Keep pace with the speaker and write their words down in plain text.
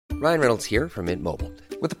Ryan Reynolds here from Mint Mobile.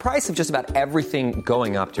 With the price of just about everything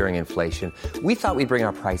going up during inflation, we thought we'd bring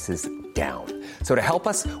our prices down. So to help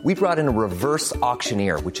us, we brought in a reverse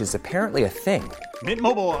auctioneer, which is apparently a thing. Mint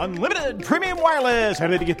Mobile Unlimited Premium Wireless. How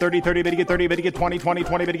to get 30, 30, bit to get 30, bit to get 20, 20,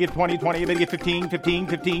 20, bit to get 20, 20, bit to get 15, 15,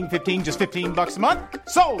 15, 15, just $15 a month?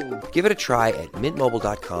 Sold! Give it a try at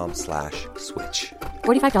mintmobile.com/switch.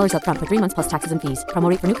 $45 up front for 3 months plus taxes and fees. Promo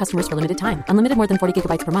rate for new customers for limited time. Unlimited more than 40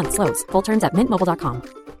 gigabytes per month. Slows full terms at mintmobile.com.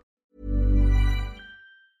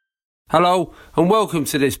 Hello and welcome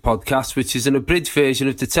to this podcast, which is an abridged version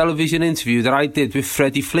of the television interview that I did with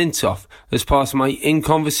Freddie Flintoff as part of my In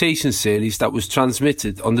Conversation series that was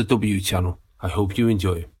transmitted on the W channel. I hope you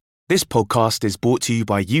enjoy. This podcast is brought to you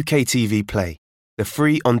by UKTV Play, the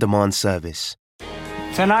free on-demand service.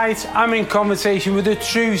 Tonight, I'm in conversation with a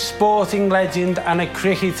true sporting legend and a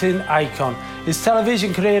cricketing icon. His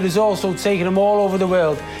television career has also taken him all over the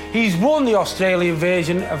world. He's won the Australian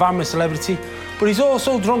version of I'm a Celebrity, but he's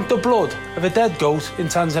also drunk the blood of a dead goat in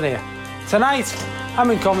Tanzania. Tonight, I'm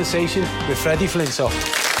in conversation with Freddie Flintoff.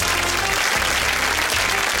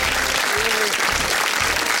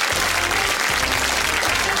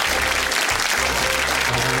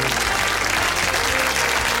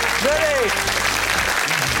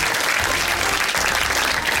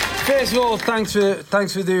 First of all, thanks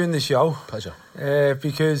for doing the show. Pleasure.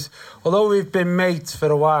 Because although we've been mates for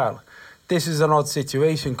a while, this is an odd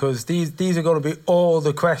situation because these are going to be all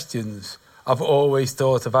the questions I've always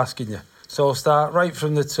thought of asking you. So I'll start right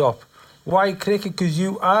from the top. Why cricket? Because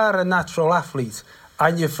you are a natural athlete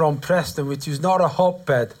and you're from Preston, which is not a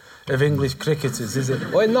hotbed of English cricketers, is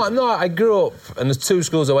it? Well, no, I grew up, and the two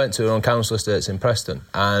schools I went to were on council estates in Preston,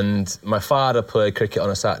 and my father played cricket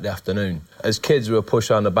on a Saturday afternoon. As kids, we were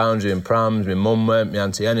pushed on the boundary in prams. My mum went, my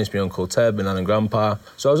Auntie Ennis, my Uncle Ted, my nan and grandpa.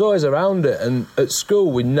 So I was always around it, and at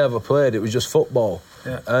school, we never played. It was just football.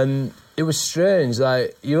 Yeah. And it was strange.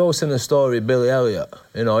 Like, you've all seen the story of Billy Elliot.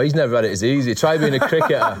 You know, he's never had it as easy. Try being a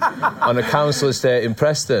cricketer on a council estate in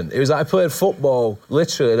Preston. It was like I played football,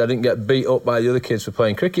 literally, and I didn't get beat up by the other kids for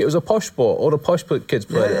playing cricket. It was a posh sport. All the posh kids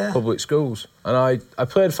played at public schools. And I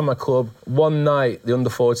played for my club. One night, the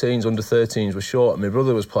under-14s, under-13s were short, and my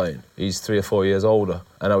brother was playing. He's 3 or 4 years older.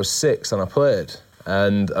 And I was 6, and I played.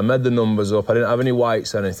 And I made the numbers up. I didn't have any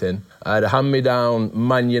whites or anything. I had a hand-me-down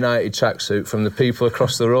Man United tracksuit from the people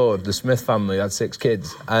across the road. The Smith family had 6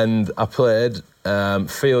 kids. And I played,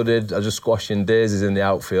 fielded, I was just squashing daisies in the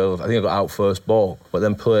outfield. I think I got out first ball. But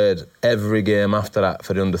then played every game after that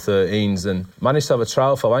for the under-13s and managed to have a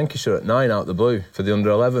trial for Lancashire at 9 out the blue for the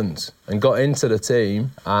under-11s. And got into the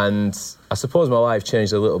team, and I suppose my life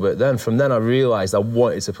changed a little bit then. From then I realised I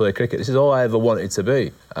wanted to play cricket. This is all I ever wanted to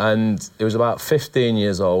be. And it was about 15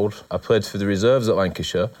 years old. I played for the reserves at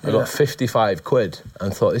Lancashire. I got 55 quid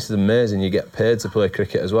and thought, this is amazing, you get paid to play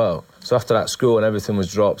cricket as well. So after that, school and everything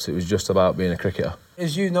was dropped. It was just about being a cricketer.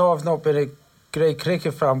 As you know, I've not been a great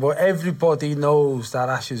cricket fan, but everybody knows that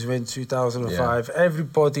Ashes win 2005. Yeah.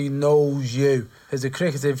 Everybody knows you as a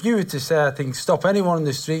cricketer. If you were to say, I think, stop anyone in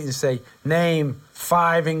the street and say, name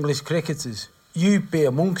 5 English cricketers, you'd be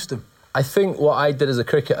amongst them. I think what I did as a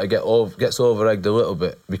cricketer gets over-egged a little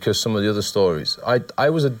bit because some of the other stories. I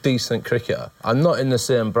was a decent cricketer. I'm not in the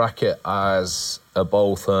same bracket as a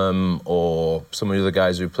Botham or some of the other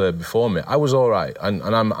guys who played before me. I was all right, and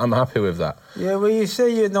I'm happy with that. Yeah, well, you say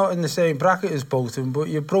you're not in the same bracket as Botham, but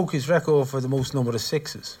you broke his record for the most number of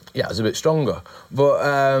sixes. Yeah, I was a bit stronger, but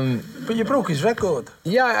you broke his record.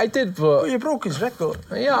 Yeah, I did, but you broke his record.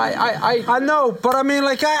 Yeah, I know, but I mean,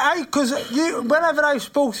 like, because whenever I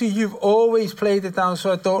spoke to you, you've always played it down.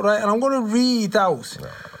 So I thought, right, and I'm going to read out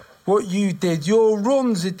what you did. Your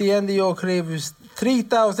runs at the end of your career was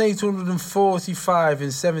 3,845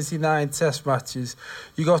 in 79 test matches.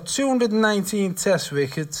 You got 219 test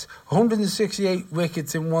wickets, 168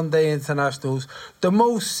 wickets in one-day internationals, the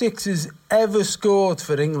most sixes ever scored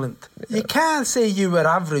for England. Yeah. You can't say you were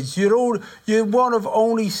average. You're one of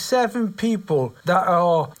only 7 people that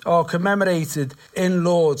are commemorated in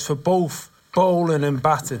Lords for both bowling and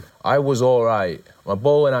batting. I was all right. My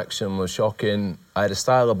bowling action was shocking. I had a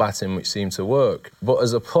style of batting which seemed to work. But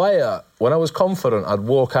as a player, when I was confident, I'd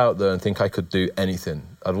walk out there and think I could do anything.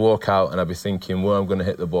 I'd walk out and I'd be thinking where I'm going to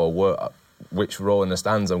hit the ball, which row in the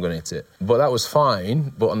stands I'm going to hit it. But that was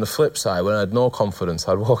fine. But on the flip side, when I had no confidence,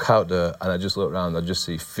 I'd walk out there and I'd just look around, I'd just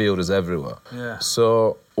see fielders everywhere. Yeah.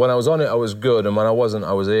 So when I was on it, I was good, and when I wasn't,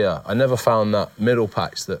 I was here. I never found that middle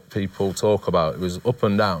patch that people talk about. It was up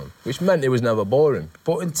and down, which meant it was never boring.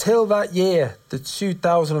 But until that year, the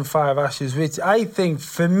 2005 Ashes, which I think,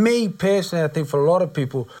 for me personally, I think for a lot of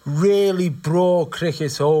people, really brought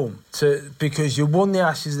cricket home. Because you won the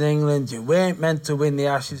Ashes in England, you weren't meant to win the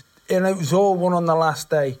Ashes. and it was all won on the last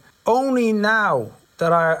day. Only now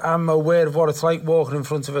that I'm aware of what it's like walking in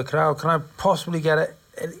front of a crowd can I possibly get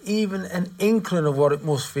even an inkling of what it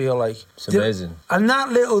must feel like. It's amazing. And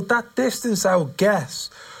that distance, I would guess,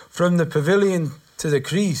 from the pavilion to the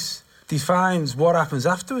crease defines what happens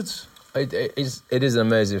afterwards. It is an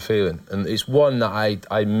amazing feeling, and it's one that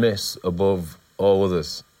I miss above all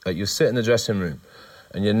others. Like, you sit in the dressing room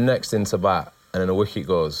and you're next into bat, and then a wicket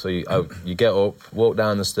goes. So you get up, walk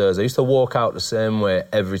down the stairs. I used to walk out the same way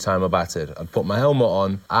every time I batted. I'd put my helmet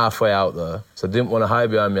on halfway out there, so I didn't want to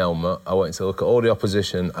hide behind my helmet. I wanted to look at all the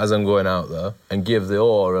opposition as I'm going out there and give the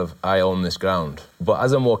aura of, I own this ground. But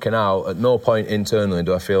as I'm walking out, at no point internally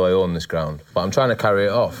do I feel I own this ground. But I'm trying to carry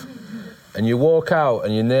it off. And you walk out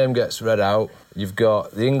and your name gets read out. You've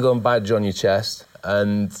got the England badge on your chest.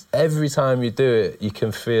 And every time you do it, you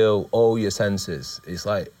can feel all your senses. It's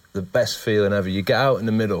like the best feeling ever. You get out in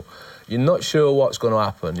the middle, you're not sure what's going to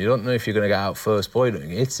happen. You don't know if you're going to get out first ball. You don't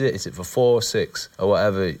hit it, for 4, 6 or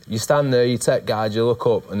whatever. You stand there, you take guard, you look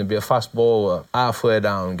up, and there'll be a fast bowler halfway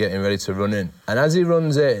down getting ready to run in. And as he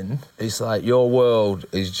runs in, it's like your world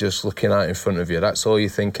is just looking out in front of you. That's all you're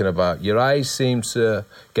thinking about. Your eyes seem to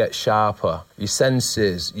get sharper. Your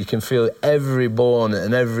senses, you can feel every bone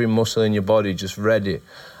and every muscle in your body just ready.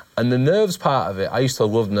 And the nerves part of it, I used to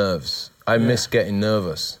love nerves. I miss getting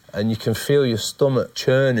nervous. And you can feel your stomach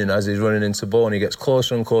churning as he's running into ball, and he gets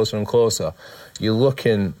closer and closer and closer. You're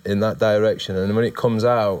looking in that direction, and when it comes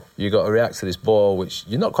out, you've got to react to this ball, which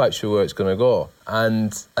you're not quite sure where it's going to go.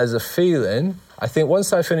 And as a feeling, I think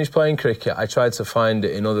once I finished playing cricket, I tried to find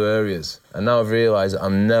it in other areas. And now I've realised that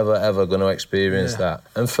I'm never, ever going to experience that.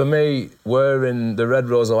 And for me, wearing the Red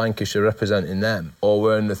Rose of Lancashire representing them, or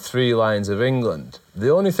wearing the 3 Lions of England, the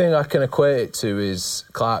only thing I can equate it to is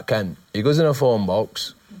Clark Kent. He goes in a phone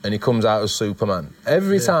box and he comes out as Superman.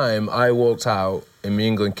 Every time I walked out in my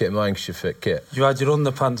England kit, my Lancashire kit. You had your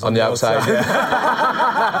underpants on the outside.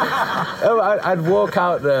 I'd walk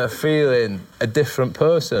out there feeling a different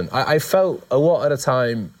person. I felt a lot of the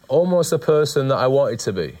time almost the person that I wanted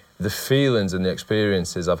to be. The feelings and the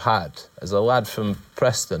experiences I've had as a lad from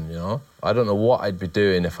Preston, you know. I don't know what I'd be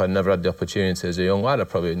doing if I'd never had the opportunity as a young lad. I'd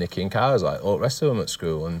probably be nicking cars like all the rest of them at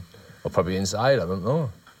school, or probably inside, I don't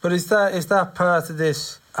know. But is that part of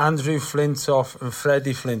this Andrew Flintoff and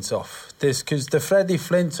Freddie Flintoff? Because the Freddie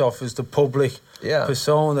Flintoff is the public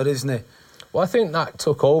persona, isn't it? Well, I think that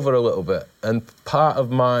took over a little bit. And part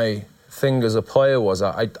of my thing as a player was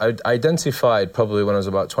I identified probably when I was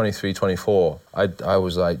about 23, 24. I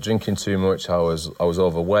was like drinking too much. I was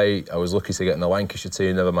overweight. I was lucky to get in the Lancashire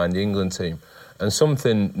team, never mind the England team. And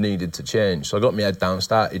something needed to change. So I got my head down,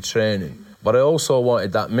 started training. But I also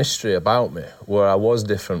wanted that mystery about me, where I was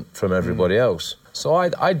different from everybody else. So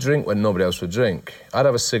I'd drink when nobody else would drink. I'd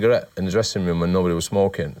have a cigarette in the dressing room when nobody was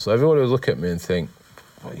smoking. So everybody would look at me and think,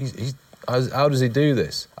 how does he do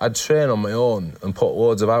this? I'd train on my own and put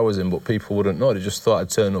loads of hours in, but people wouldn't know. They just thought I'd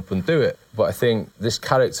turn up and do it. But I think this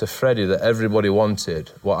character, Freddie, that everybody wanted,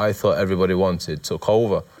 what I thought everybody wanted, took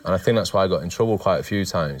over. And I think that's why I got in trouble quite a few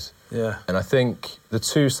times. Yeah. And I think the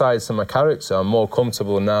 2 sides to my character, I'm more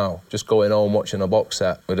comfortable now just going home watching a box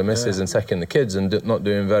set with the missus and taking the kids and not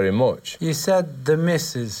doing very much. You said the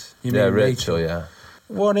missus, you mean Rachel? Yeah.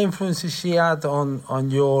 What influence has she had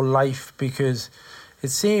on your life? Because it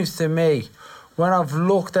seems to me, when I've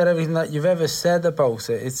looked at everything that you've ever said about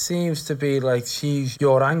it, it seems to be like she's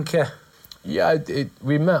your anchor. Yeah,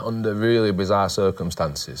 we met under really bizarre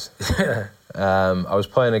circumstances. I was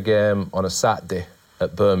playing a game on a Saturday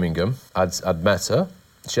at Birmingham. I'd met her.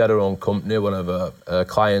 She had her own company. One of her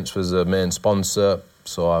clients was a main sponsor,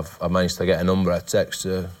 so I managed to get a number. I texted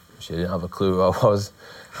her. She didn't have a clue who I was.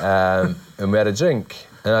 And we had a drink.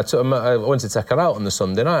 And I wanted to take her out on the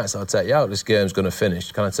Sunday night, so I'll take you out, this game's going to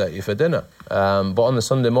finish, can I take you for dinner? But on the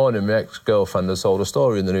Sunday morning, my ex-girlfriend had told a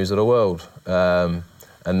story in the News of the World. And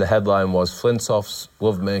the headline was, Flintoff's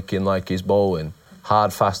lovemaking like he's bowling,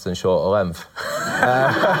 hard, fast and short of length.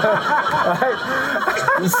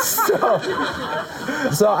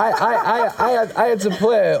 So I had to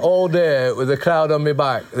play all day with the crowd on my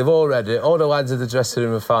back. They've all read it. All the lads in the dressing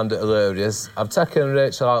room have found it hilarious. I've taken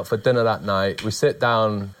Rachel out for dinner that night. We sit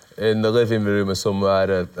down in the living room or somewhere I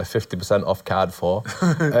had a 50% off card for.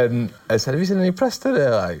 And I said, have you seen any press today?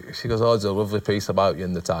 Like, she goes, there's a lovely piece about you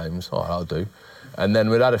in the Times. Oh, I'll do. And then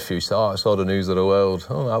we'd had a few, so I saw the News of the World.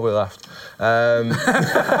 Oh, how we laughed.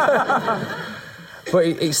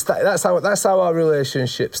 But that's how our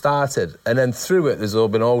relationship started. And then through it, there's all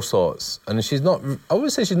been all sorts. And I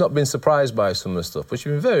wouldn't say she's not been surprised by some of the stuff, but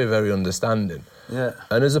she's been very, very understanding. Yeah.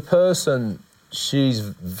 And as a person, she's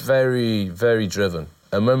very, very driven.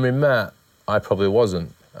 And when we met, I probably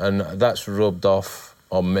wasn't. And that's rubbed off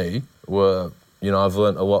on me, where, you know, I've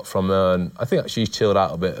learnt a lot from her, and I think she's chilled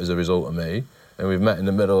out a bit as a result of me, and we've met in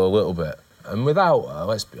the middle a little bit. And without her,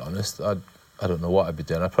 let's be honest, I don't know what I'd be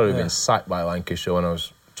doing. I'd probably been sacked by Lancashire when I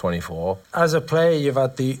was 24. As a player, you've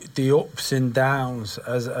had the ups and downs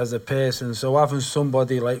as a person, so having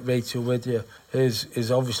somebody like Rachel with you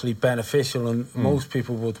is obviously beneficial, and most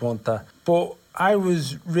people would want that. But I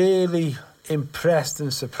was really impressed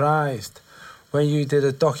and surprised when you did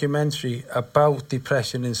a documentary about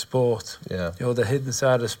depression in sport. Yeah. You know, the hidden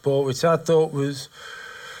side of sport, which I thought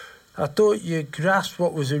you grasped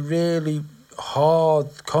what was a really hard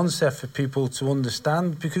concept for people to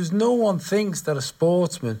understand, because no one thinks that a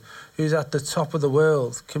sportsman who's at the top of the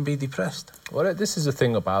world can be depressed. Well, this is the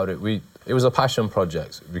thing about it. It was a passion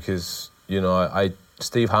project because, you know,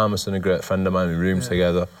 Steve Harmison, a great friend of mine, we roomed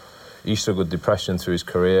together. He struggled with depression through his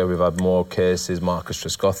career. We've had more cases. Marcus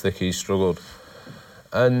Trescothick, he struggled.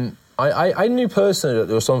 And I knew personally that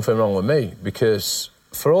there was something wrong with me, because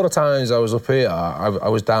for all the times I was up here, I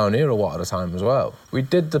was down here a lot of the time as well. We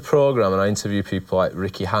did the programme and I interviewed people like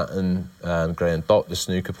Ricky Hatton and Graham Dock, the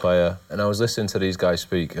snooker player, and I was listening to these guys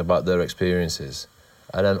speak about their experiences.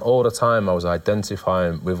 And then all the time I was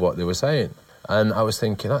identifying with what they were saying. And I was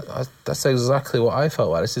thinking, that's exactly what I felt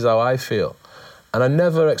like. This is how I feel. And I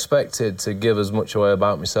never expected to give as much away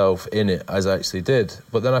about myself in it as I actually did.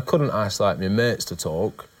 But then I couldn't ask, like, my mates to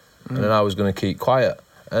talk, and then I was going to keep quiet.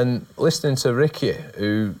 And listening to Ricky,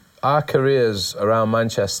 who our careers around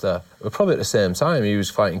Manchester were probably at the same time. He was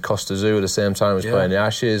fighting Costa Zoo at the same time as playing the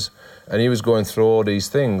Ashes, and he was going through all these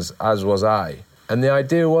things, as was I. And the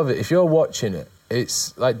idea of it, if you're watching it,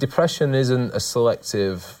 it's like depression isn't a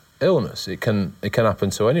selective illness. It can happen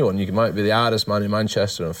to anyone. You might be the hardest man in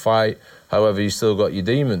Manchester and fight, however, you still got your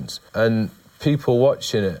demons. And people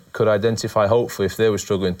watching it could identify, hopefully, if they were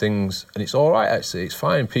struggling things. And it's all right, actually. It's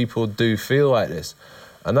fine. People do feel like this.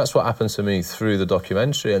 And that's what happened to me through the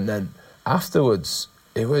documentary. And then afterwards,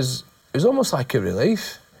 it was almost like a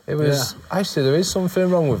relief. It was, actually, there is something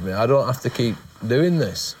wrong with me. I don't have to keep doing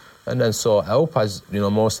this. And then sought help, as, you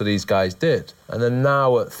know, most of these guys did. And then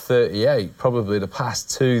now at 38, probably the past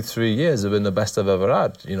 2-3 years have been the best I've ever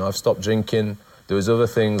had. You know, I've stopped drinking. There was other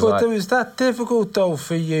things But was that difficult, though,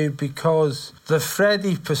 for you, because the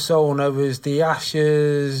Freddie persona was the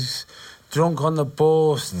Ashes, drunk on the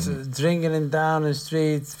bus, drinking in Downing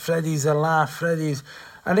Street, Freddie's a laugh, Freddie's...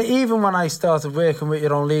 And even when I started working with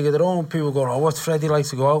your own league of their own, people go, oh, what's Freddie like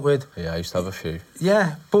to go out with? Yeah, I used to have a few.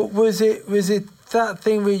 Yeah, but was it that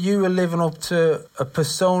thing where you were living up to a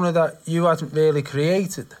persona that you hadn't really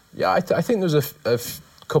created? Yeah, I think there was a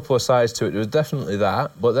couple of sides to it. There was definitely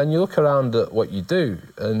that, but then you look around at what you do,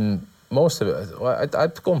 and most of it,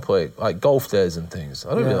 I'd go and play like golf days and things.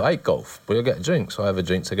 I don't really like golf, but you'll get a drink, so I have a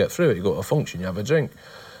drink to get through it. You go to a function, you have a drink.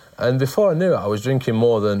 And before I knew it, I was drinking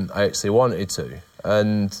more than I actually wanted to,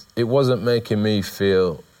 and it wasn't making me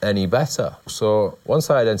feel any better. So once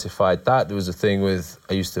I identified that, there was a thing with,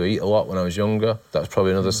 I used to eat a lot when I was younger. That was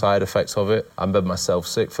probably another side effect of it. I made myself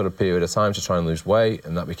sick for a period of time to try and lose weight,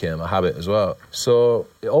 and that became a habit as well. So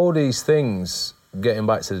all these things, getting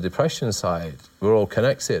back to the depression side, were all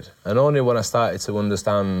connected. And only when I started to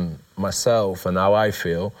understand myself and how I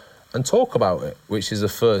feel and talk about it, which is the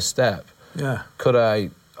first step, could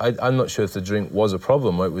I'm not sure if the drink was a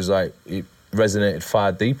problem. It was like, it resonated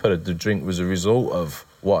far deeper. The drink was a result of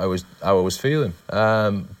how I was feeling.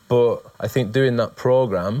 But I think doing that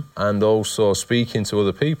programme and also speaking to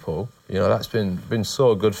other people, you know, that's been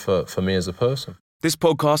so good for me as a person. This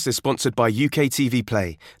podcast is sponsored by UKTV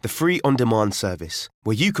Play, the free on-demand service,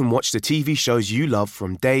 where you can watch the TV shows you love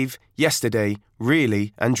from Dave, Yesterday,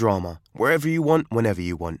 Really, and Drama, wherever you want, whenever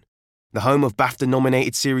you want. The home of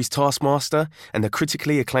BAFTA-nominated series Taskmaster and the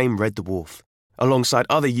critically acclaimed Red Dwarf, alongside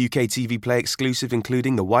other UKTV Play exclusive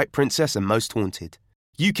including The White Princess and Most Haunted.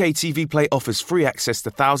 UKTV Play offers free access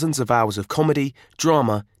to thousands of hours of comedy,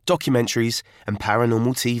 drama, documentaries, and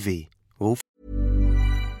paranormal TV.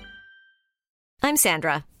 I'm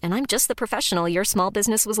Sandra, and I'm just the professional your small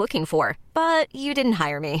business was looking for. But you didn't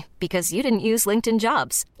hire me because you didn't use LinkedIn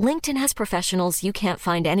Jobs. LinkedIn has professionals you can't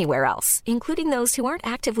find anywhere else, including those who aren't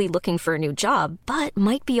actively looking for a new job, but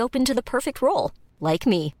might be open to the perfect role, like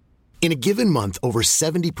me. In a given month, over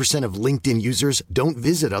 70% of LinkedIn users don't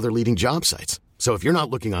visit other leading job sites. So if you're not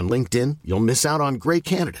looking on LinkedIn, you'll miss out on great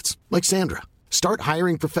candidates like Sandra. Start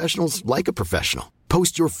hiring professionals like a professional.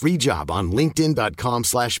 Post your free job on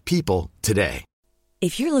linkedin.com/people today.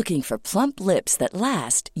 If you're looking for plump lips that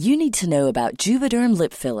last, you need to know about Juvederm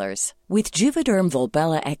lip fillers. With Juvederm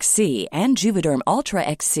Volbella XC and Juvederm Ultra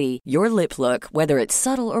XC, your lip look, whether it's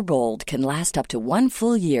subtle or bold, can last up to 1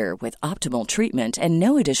 full year with optimal treatment and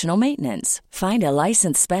no additional maintenance. Find a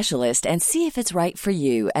licensed specialist and see if it's right for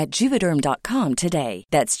you at Juvederm.com today.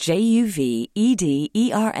 That's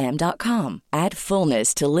JUVEDERM.com. Add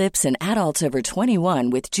fullness to lips in adults over 21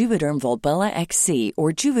 with Juvederm Volbella XC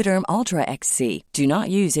or Juvederm Ultra XC. Do not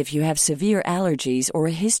use if you have severe allergies or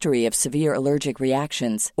a history of severe allergic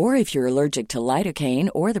reactions, or if you're allergic to lidocaine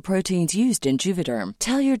or the proteins used in Juvederm.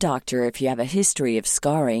 Tell your doctor if you have a history of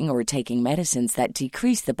scarring or taking medicines that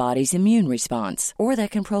decrease the body's immune response or that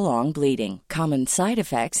can prolong bleeding. Common side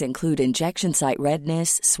effects include injection site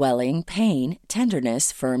redness, swelling, pain,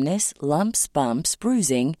 tenderness, firmness, lumps, bumps,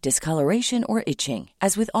 bruising, discoloration, or itching.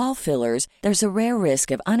 As with all fillers, there's a rare risk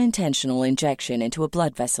of unintentional injection into a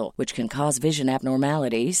blood vessel, which can cause vision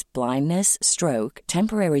abnormalities, blindness, stroke,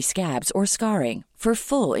 temporary scabs, or scarring. For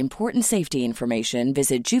full, important safety information,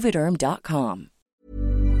 visit Juvederm.com.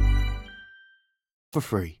 For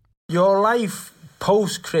free. Your life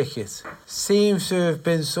post-cricket seems to have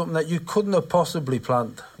been something that you couldn't have possibly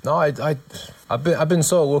planned. No, I've been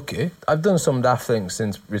so lucky. I've done some daft things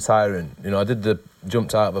since retiring. You know, I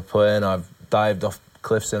jumped out of a plane, I've dived off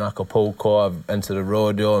cliffs in Acapulco, I've entered a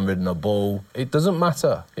rodeo and ridden a bull. It doesn't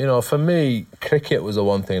matter. You know, for me, cricket was the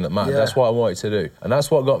one thing that mattered. Yeah. That's what I wanted to do. And that's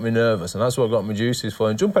what got me nervous, and that's what got me juices for.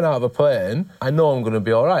 And jumping out of a plane, I know I'm going to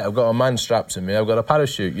be all right. I've got a man strapped to me, I've got a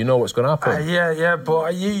parachute. You know what's going to happen. Yeah,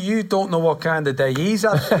 but you don't know what kind of day he's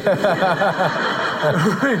had.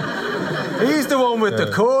 He's the one with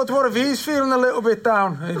the cord. What if he's feeling a little bit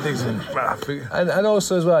down? And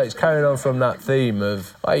also as well, it's carrying on from that theme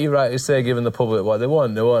of, like you rightly say, giving the public what they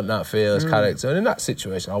want. They want that fearless character. And in that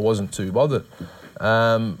situation, I wasn't too bothered.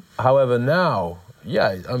 However, now,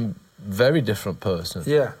 I'm a very different person.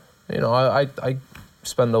 Yeah. You know, I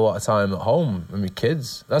spend a lot of time at home with my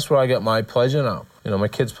kids. That's where I get my pleasure now. You know, my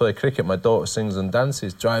kids play cricket, my daughter sings and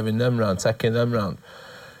dances, driving them round, taking them round.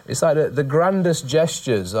 It's like the grandest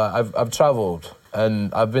gestures. I've travelled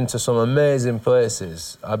and I've been to some amazing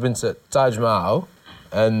places. I've been to Taj Mahal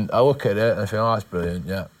and I look at it and I think, oh, that's brilliant,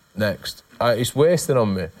 yeah, next. It's wasting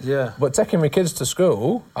on me. Yeah. But taking my kids to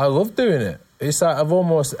school, I love doing it. It's like I've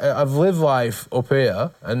lived life up here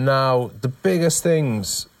and now the biggest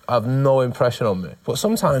things have no impression on me. But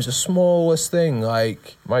sometimes the smallest thing,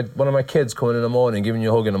 like one of my kids coming in the morning, giving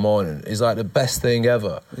you a hug in the morning, is like the best thing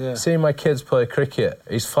ever. Yeah. Seeing my kids play cricket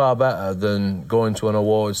is far better than going to an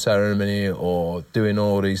awards ceremony or doing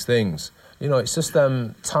all these things. You know, it's just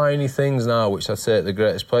them tiny things now which I take the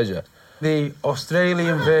greatest pleasure. The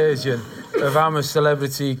Australian version of I'm a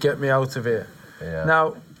Celebrity, Get Me Out of Here. Yeah.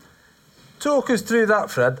 Now, talk us through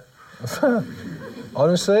that, Fred.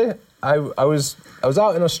 Honestly, I was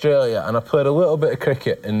out in Australia and I played a little bit of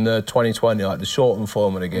cricket in the 2020, like the shortened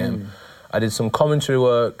form of the game. I did some commentary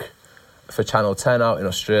work for Channel 10 out in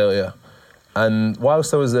Australia. And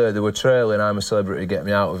whilst I was there, they were trailing I'm a Celebrity, Get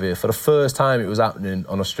Me Out of Here. For the first time, it was happening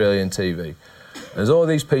on Australian TV. There's all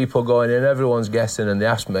these people going in, everyone's guessing, and they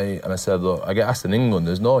asked me, and I said, look, I get asked in England,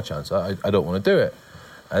 there's no chance, I don't want to do it.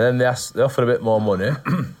 And then they offered a bit more money.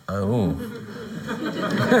 And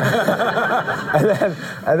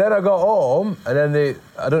then I got home, and then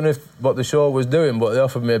I don't know what the show was doing, but they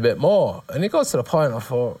offered me a bit more. And it got to the point I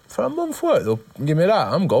thought, for a month's work, they'll give me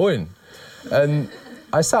that, I'm going. And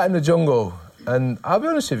I sat in the jungle, and I'll be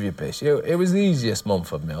honest with you, Bish, it was the easiest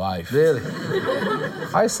month of my life. Really?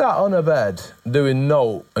 I sat on a bed doing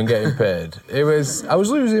note and getting paid. I was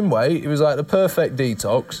losing weight, it was like the perfect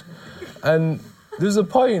detox. And there was a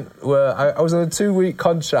point where I was on a 2-week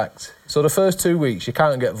contract. So the first 2 weeks, you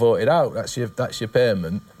can't get voted out. That's your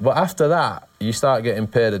payment. But after that, you start getting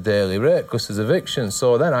paid a daily rate because there's evictions.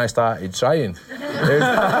 So then I started trying.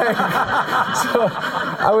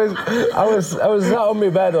 I was sat on my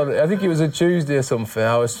bed I think it was a Tuesday or something.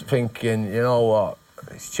 I was thinking, you know what?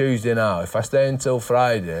 It's Tuesday now. If I stay until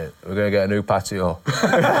Friday, we're going to get a new patio.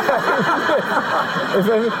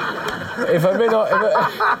 If I'm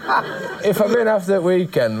in after the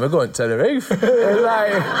weekend, we're going to the roof.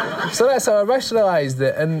 So that's how I rationalised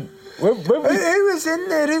it. And who was in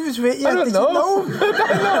there? Who was with you? I don't know. I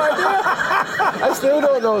have no idea. I still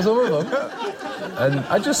don't know some of them. And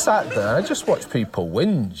I just sat there and I just watched people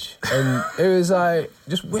whinge. And it was like,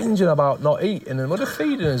 just whinging about not eating and what they're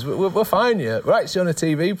feeding us. We're fine here. We're actually on a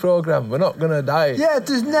TV programme. We're not going to die. Yeah,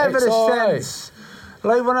 there's never a sense.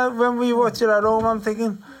 Like when we watch it at home, I'm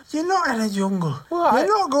thinking, You're not in a jungle. Well, You're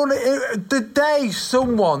not going to... The day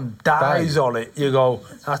someone dies on it, you go,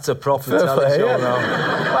 that's a proper telly show now.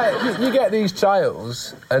 Like, you get these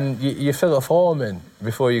trials and you fill a form in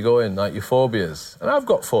before you go in, like your phobias. And I've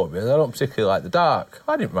got phobias. I don't particularly like the dark.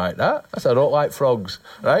 I didn't write that. I said I don't like frogs,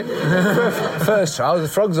 right? First trial,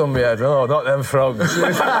 there's frogs on my head. Oh, not them frogs. Oh,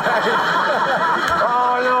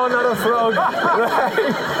 no, not a frog. Right?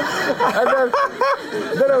 And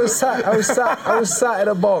then I was sat in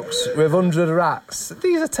a box with 100 rats.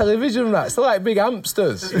 These are television rats. They're like big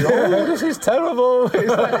hamsters. Oh, this is terrible.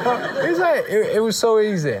 It was so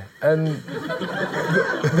easy. And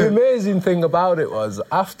the amazing thing about it was,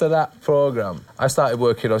 after that programme, I started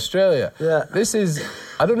working in Australia. Yeah.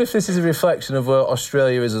 I don't know if this is a reflection of where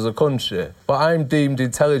Australia is as a country, but I'm deemed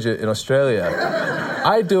intelligent in Australia.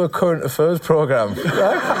 I do a current affairs programme.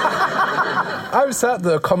 Right? I'm sat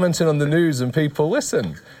there commenting on the news and people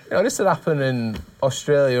listen. You know, this had happened in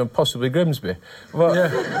Australia and possibly Grimsby. But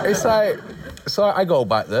it's like... So I go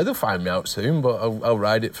back there. They'll find me out soon, but I'll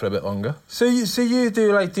ride it for a bit longer. So you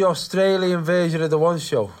do, like, the Australian version of the One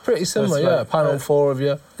Show? Pretty similar, panel 4 of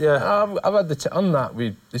you. Yeah. I've had the chat on that.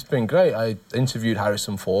 It's been great. I interviewed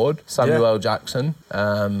Harrison Ford, Samuel L. Jackson,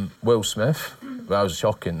 Will Smith. That was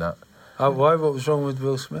shocking, that. Why? What was wrong with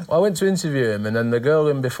Will Smith? Well, I went to interview him, and then the girl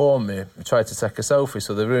in before me tried to take a selfie,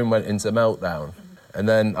 so the room went into meltdown. And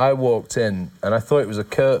then I walked in, and I thought it was a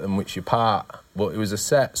curtain which you part, but it was a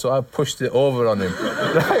set, so I pushed it over on him.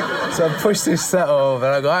 Right? So I pushed his set over,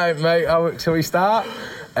 and I go, all right, mate, shall we start?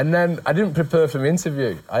 And then I didn't prepare for the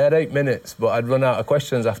interview. I had 8 minutes, but I'd run out of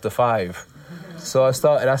questions after 5. So I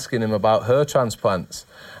started asking him about hair transplants.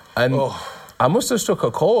 And... I must have struck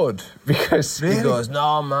a chord, because he goes,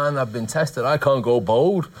 no, man, I've been tested, I can't go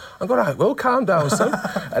bald. I go, right, well, calm down, son.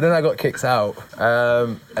 And then I got kicked out.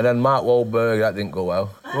 And then Mark Wahlberg, that didn't go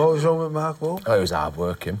well. What was wrong with Mark Wahlberg? Oh, he was hard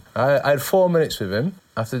working. I had 4 minutes with him.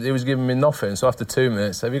 After he was giving me nothing, so after 2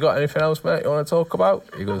 minutes, have you got anything else, mate, you want to talk about?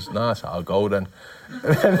 He goes, no, so I'll go then.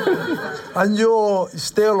 And you're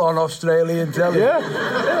still on Australian telly? Yeah,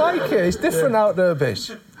 I like it. It's different out there,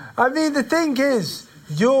 bitch. I mean, the thing is...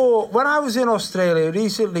 When I was in Australia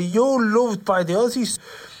recently, you're loved by the Aussies.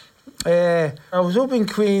 I was up in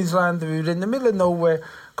Queensland, we were in the middle of nowhere,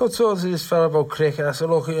 got talking to this fella about cricket. I said,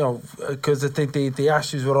 look, you know, because I think the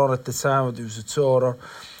Ashes were on at the time, there was a tour on.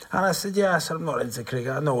 And I said, I'm not into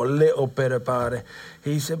cricket, I know a little bit about it.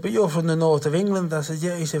 He said, but you're from the north of England. I said,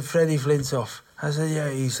 yeah. He said, Freddie Flintoff. I said, yeah.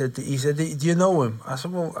 He said, do you know him? I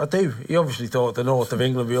said, well, I do. He obviously thought the north of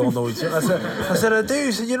England, we all know each other. I said, I do.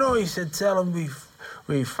 He said, you know, he said, tell him we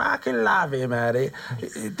fucking love him, Harry.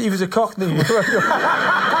 He was a Cockney. I'm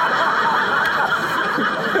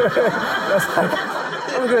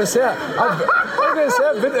going to say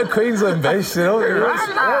I've been to Queensland base, you know.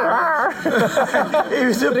 He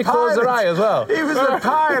was a pirate as well. He was a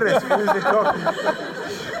pirate. He was a Cockney.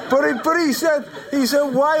 But he said,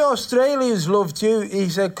 why Australians loved you? He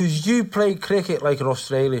said, because you play cricket like an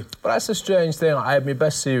Australian. But that's a strange thing. I had my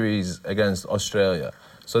best series against Australia.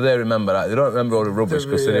 So they remember that. They don't remember all the rubbish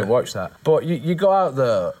because they didn't watch that. But you go out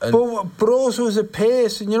there and... But also as a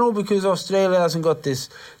person, you know, because Australia hasn't got this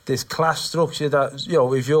class structure that, you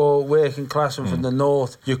know, if you're working class and from the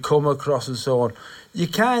north, you come across and so on. You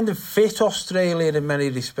kind of fit Australia in many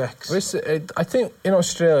respects. I think in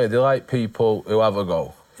Australia they like people who have a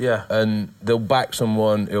go. Yeah. And they'll back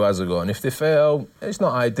someone who has a go. And if they fail, it's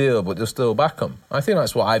not ideal, but they'll still back them. I think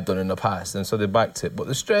that's what I've done in the past, and so they backed it. But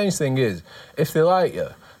the strange thing is, if they like you,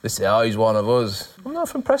 they say, oh, he's one of us. I'm not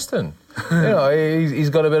from Preston. You know, he's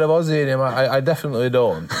got a bit of Aussie in him. I definitely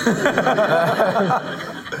don't.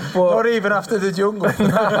 But, not even after the jungle. No,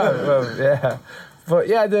 well, yeah. But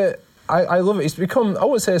yeah, I love it. It's become, I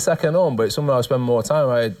wouldn't say a second home, but it's somewhere I spend more time.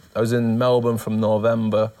 I was in Melbourne from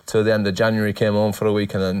November to the end of January, came home for a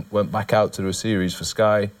week and then went back out to do a series for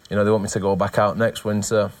Sky. You know, they want me to go back out next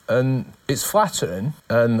winter. And it's flattering,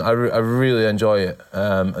 and I really enjoy it.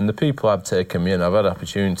 And the people have taken me in. I've had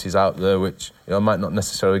opportunities out there which, you know, I might not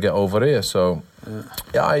necessarily get over here. So,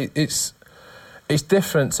 yeah, it's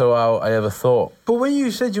different to how I ever thought. But when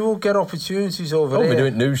you said you won't get opportunities over I there... won't be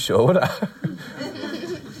doing news show, would I?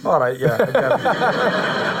 All right, yeah.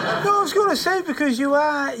 No, I was going to say, because you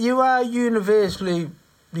are universally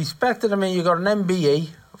respected. I mean, you got an MBE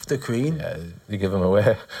of the Queen. Yeah, you give them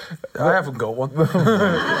away. I haven't got one. Put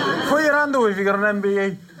your hand up if you got an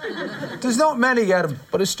MBE. There's not many get them.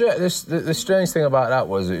 But the strange thing about that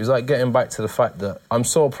was, it was like getting back to the fact that I'm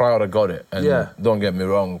so proud I got it. And don't get me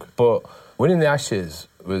wrong, but winning the Ashes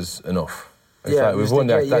was enough. It's like we've won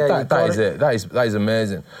that. That is it. That is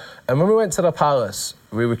amazing. And when we went to the Palace,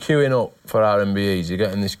 we were queuing up for our MBEs. You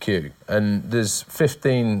get in this queue, and there's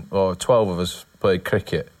 15 or 12 of us played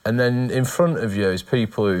cricket. And then in front of you is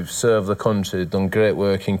people who've served the country, done great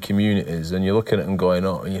work in communities, and you're looking at them going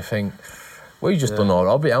up, and you think, we've just done our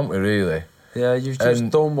hobby, haven't we, really? Yeah, you've just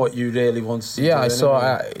done what you really wanted to do. Yeah, I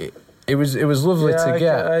saw it. It was lovely to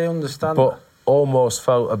get. I understand. But almost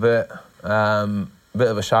felt a bit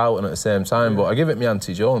of a shouting at the same time. But I give it my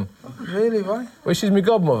Auntie Joan. Really, why? Well, she's my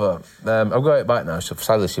godmother. I've got it back now.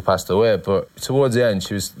 Sadly, she passed away. But towards the end,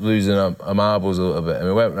 she was losing her marbles a little bit, and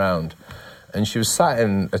we went round, and she was sat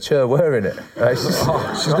in a chair wearing it.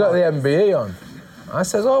 She's got the MBE on. I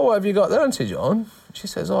says, "Oh, what have you got there, Auntie Joan?" She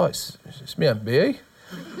says, "Oh, it's my MBE."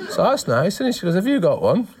 So that's nice. And she goes, "Have you got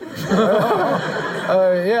one?"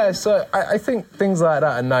 Yeah, so I think things like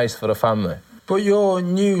that are nice for the family. But your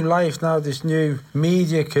new life now, this new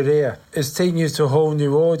media career, is taking you to a whole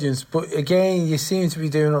new audience. But again, you seem to be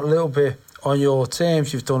doing it a little bit on your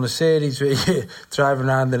terms. You've done a series where you're driving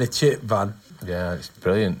around in a chip van. Yeah, it's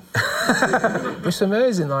brilliant. It's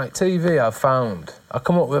amazing, like TV I've found. I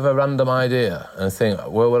come up with a random idea and think,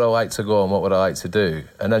 where would I like to go and what would I like to do?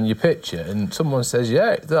 And then you pitch it and someone says,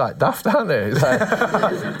 yeah, they're like daft, aren't they? It's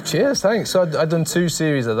like, cheers, thanks. So I've done 2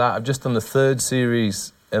 series of that. I've just done the 3rd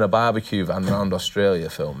series in a barbecue van around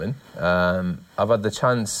Australia filming. I've had the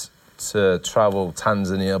chance to travel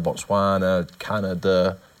Tanzania, Botswana,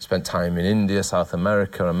 Canada, spent time in India, South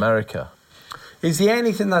America. Is there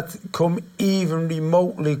anything that come even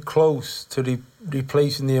remotely close to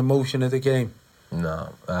replacing the emotion of the game?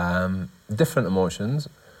 No. Different emotions.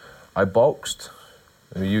 I boxed.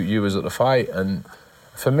 You was at the fight, and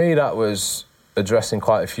for me that was addressing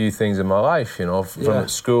quite a few things in my life, you know, from at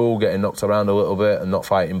school, getting knocked around a little bit and not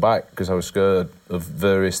fighting back because I was scared of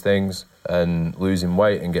various things, and losing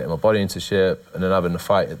weight and getting my body into shape, and then having the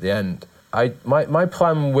fight at the end. My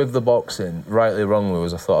plan with the boxing, rightly or wrongly,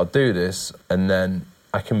 was I thought I'd do this and then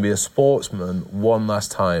I can be a sportsman one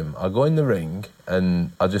last time. I'll go in the ring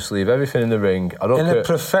and I'll just leave everything in the ring. I don't care. A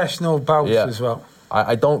professional bout as well.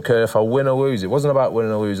 I don't care if I win or lose. It wasn't about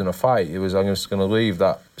winning or losing a fight. It was, I'm just going to leave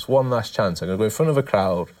that. It's one last chance. I'm going to go in front of a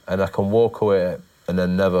crowd and I can walk away and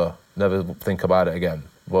then never think about it again.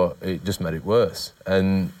 But it just made it worse.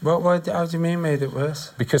 And how do you mean made it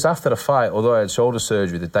worse? Because after the fight, although I had shoulder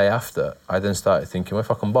surgery the day after, I then started thinking, well,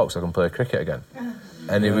 if I can box, I can play cricket again.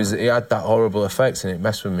 And it had that horrible effect, and it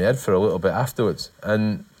messed with my head for a little bit afterwards.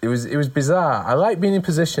 And it was bizarre. I like being in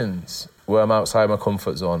positions where I'm outside my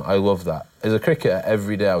comfort zone. I love that. As a cricketer,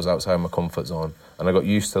 every day I was outside my comfort zone, and I got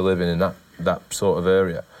used to living in that sort of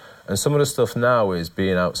area. And some of the stuff now is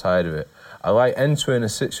being outside of it. I like entering a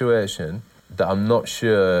situation that I'm not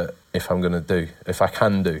sure if I'm going to do, if I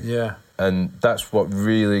can do. Yeah. And that's what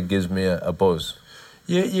really gives me a buzz.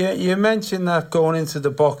 You mentioned that going into the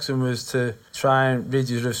boxing was to try and rid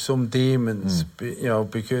you of some demons, you know,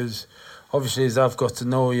 because obviously as I've got to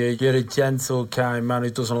know you, you're a gentle, kind man who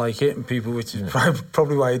doesn't like hitting people, which is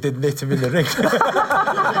probably why you didn't hit him in the ring.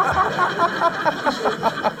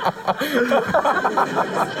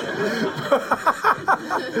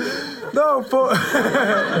 No, but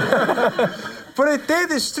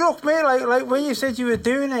it struck me, like when you said you were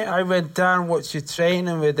doing it, I went down, watched you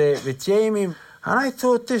training with Jamie, and I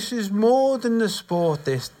thought this is more than the sport,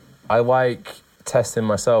 this. I like testing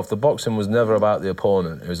myself. The boxing was never about the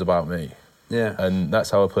opponent, it was about me. Yeah. And that's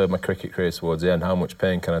how I played my cricket career towards the end. How much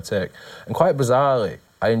pain can I take? And quite bizarrely,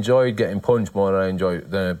 I enjoyed getting punched more than I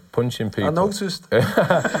enjoyed punching people. I noticed. No,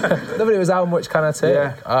 but it was how much can I take?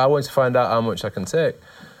 Yeah. I wanted to find out how much I can take.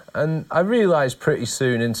 And I realised pretty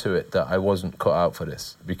soon into it that I wasn't cut out for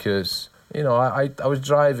this because, you know, I was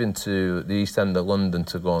driving to the East End of London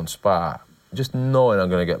to go and spar, just knowing I'm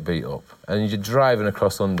going to get beat up. And you're driving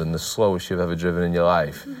across London the slowest you've ever driven in your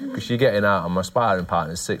life because you're getting out and my sparring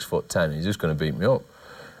partner's 6'10", he's just going to beat me up.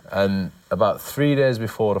 And about 3 days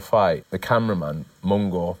before the fight, the cameraman,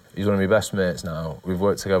 Mungo, he's one of my best mates now. We've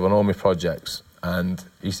worked together on all my projects and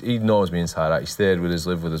he knows me inside out. He stayed with us,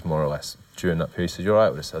 lived with us more or less during that period. He said, "You all right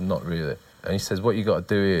with this?" I said, "Not really." And he says, "What you got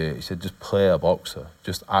to do here?" He said, "Just play a boxer.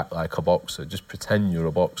 Just act like a boxer. Just pretend you're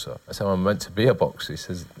a boxer." I said, "I'm meant to be a boxer." He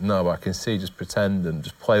says, "No, but I can see, just pretend and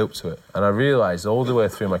just play up to it." And I realised all the way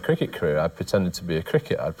through my cricket career, I pretended to be a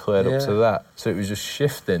cricketer. I'd played up to that. So it was just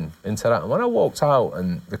shifting into that. And when I walked out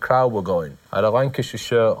and the crowd were going, I had a Lancashire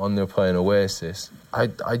shirt on, they were playing Oasis. I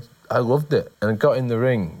loved it. And I got in the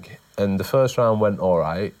ring. And the first round went all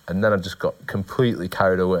right, and then I just got completely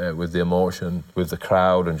carried away with the emotion, with the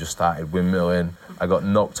crowd, and just started windmilling. I got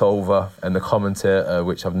knocked over, and the commentator,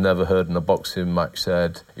 which I've never heard in a boxing match,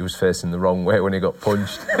 said he was facing the wrong way when he got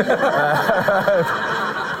punched.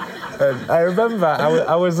 And I remember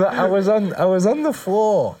I was on the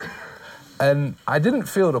floor, and I didn't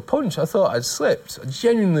feel the punch. I thought I'd slipped. I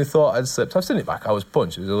genuinely thought I'd slipped. I've seen it back. I was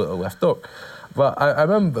punched. It was a little left hook. But I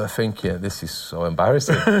remember thinking, this is so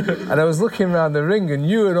embarrassing. And I was looking around the ring, and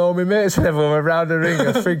you and all my mates and everyone were around the ring,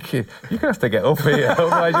 and thinking, you're going to have to get up here,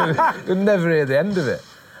 otherwise you'll never hear the end of it.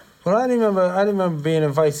 Well, I remember being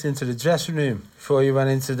invited into the dressing room before you went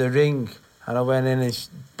into the ring. And I went in, and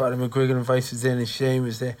Barry McGuigan invited us in, and Shane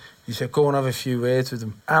was there. He said, go and have a few words with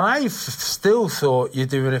him. And I still thought you're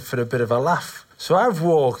doing it for a bit of a laugh. So I've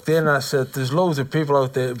walked in, and I said, there's loads of people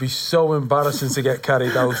out there, it'd be so embarrassing to get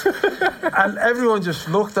carried out. And everyone just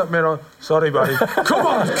looked at me and went, sorry, Barry. Come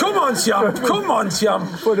on, champ.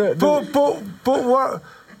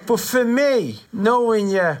 But for me, knowing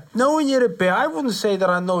you're a bit, I wouldn't say that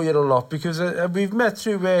I know you a lot, because we've met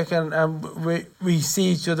through work, and we see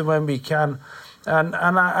each other when we can. And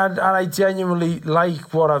I genuinely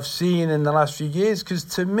like what I've seen in the last few years, because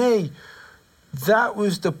to me, that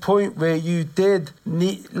was the point where you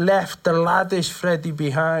left the laddish Freddie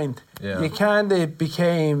behind. Yeah. You kind of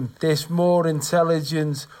became this more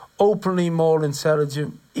intelligent, openly more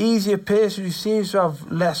intelligent, easier person who seems to have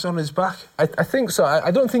less on his back. I think so. I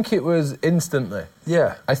don't think it was instantly.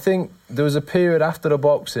 Yeah. I think there was a period after the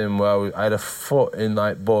boxing where I had a foot in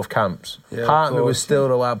like both camps. Yeah, part of me was still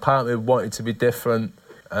allowed, part of me wanted to be different.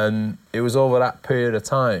 And it was over that period of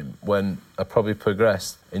time when I probably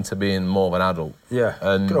progressed into being more of an adult. Yeah,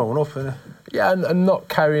 and growing up, innit? Yeah, and not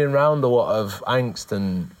carrying around a lot of angst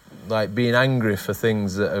and like being angry for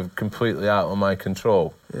things that are completely out of my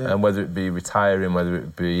control. Yeah. And whether it be retiring, whether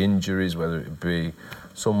it be injuries, whether it be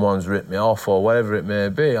someone's ripped me off or whatever it may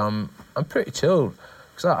be, I'm pretty chilled.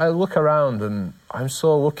 Because I look around and I'm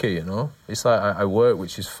so lucky, you know. It's like I work,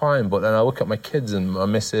 which is fine, but then I look at my kids and my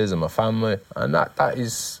missus and my family, and that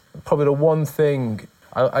is probably the one thing.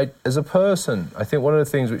 I as a person, I think one of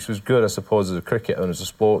the things which was good, I suppose, as a cricketer and as a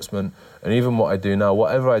sportsman, and even what I do now,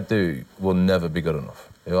 whatever I do will never be good enough.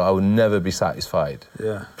 You know, I will never be satisfied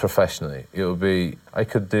professionally. It will be, I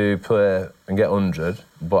could play and get 100,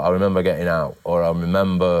 but I remember getting out, or I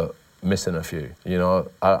remember missing a few. You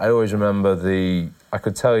know, I always remember I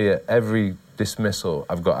could tell you every dismissal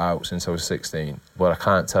I've got out since I was 16, but I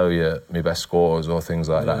can't tell you my best scores or things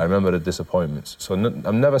like that. I remember the disappointments. So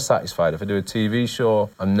I'm never satisfied. If I do a TV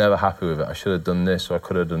show, I'm never happy with it. I should have done this or I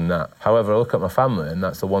could have done that. However, I look at my family, and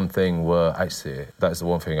that's the one thing where I see that's the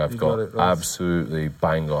one thing I've got absolutely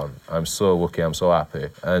bang on. I'm so lucky, I'm so happy.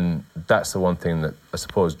 And that's the one thing that I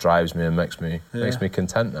suppose drives me and makes me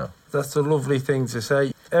content now. That's a lovely thing to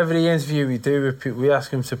say. Every interview we do with people, we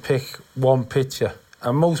ask them to pick one picture.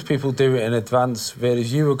 And most people do it in advance,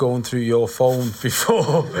 whereas you were going through your phone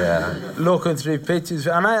before, looking through pictures.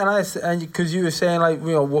 And because you were saying, like,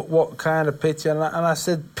 you know, what kind of picture? And I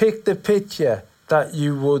said, pick the picture that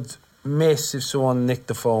you would miss if someone nicked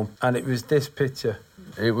the phone. And it was this picture.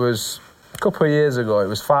 It was a couple of years ago. It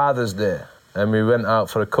was Father's Day. And we went out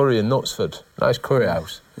for a curry in Knutsford. Nice curry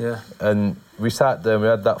house. Yeah. And we sat there and we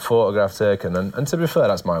had that photograph taken. And to be fair,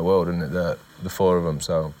 that's my world, isn't it? The four of them.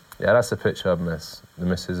 So, yeah, that's the picture I'd miss. The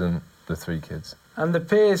missus and the 3 kids. And the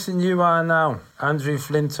person you are now, Andrew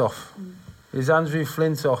Flintoff. Is Andrew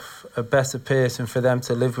Flintoff a better person for them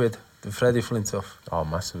to live with than Freddie Flintoff? Oh,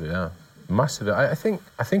 massively, yeah. Massively. I think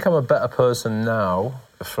I'm a better person now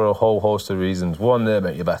for a whole host of reasons. One, they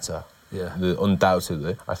make you better. Yeah.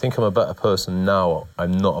 Undoubtedly. I think I'm a better person now.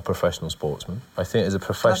 I'm not a professional sportsman. I think as a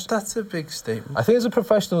professional... That's a big statement. I think as a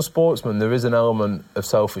professional sportsman, there is an element of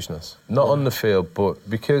selfishness. Not on the field, but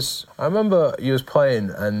because I remember you was playing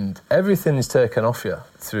and everything is taken off you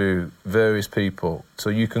through various people so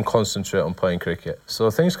you can concentrate on playing cricket.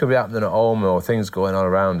 So things could be happening at home or things going on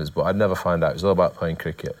around us, but I'd never find out. It's all about playing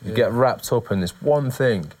cricket. You get wrapped up in this one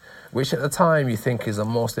thing, which at the time you think is the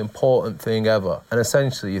most important thing ever. And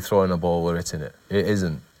essentially you're throwing a ball or hitting it. It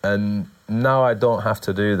isn't. And now I don't have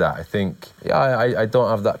to do that. I think, I don't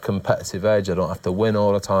have that competitive edge. I don't have to win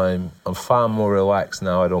all the time. I'm far more relaxed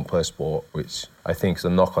now I don't play sport, which I think is a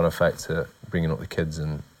knock-on effect to bringing up the kids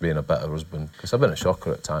and being a better husband. Because I've been a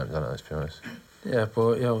shocker at times, haven't I, let's be honest. Yeah,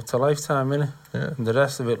 but, you know, it's a lifetime, innit? Yeah. And the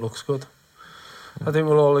rest of it looks good. I think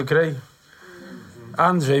we'll all agree.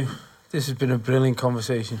 Andrew, this has been a brilliant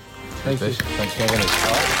conversation. Thank you. Thanks for having us.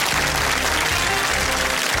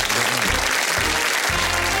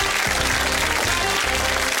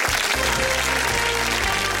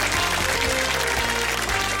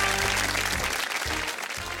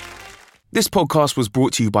 This podcast was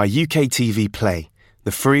brought to you by UK TV Play,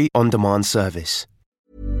 the free on-demand service.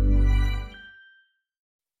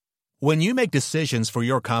 When you make decisions for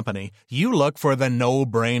your company, you look for the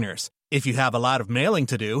no-brainers. If you have a lot of mailing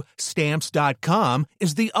to do, Stamps.com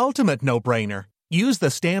is the ultimate no-brainer. Use the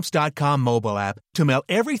Stamps.com mobile app to mail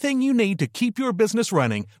everything you need to keep your business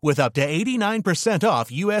running with up to 89% off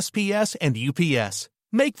USPS and UPS.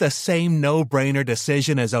 Make the same no-brainer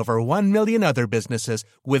decision as over 1 million other businesses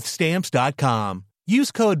with Stamps.com.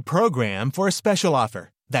 Use code PROGRAM for a special offer.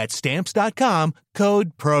 That's Stamps.com,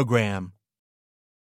 code PROGRAM.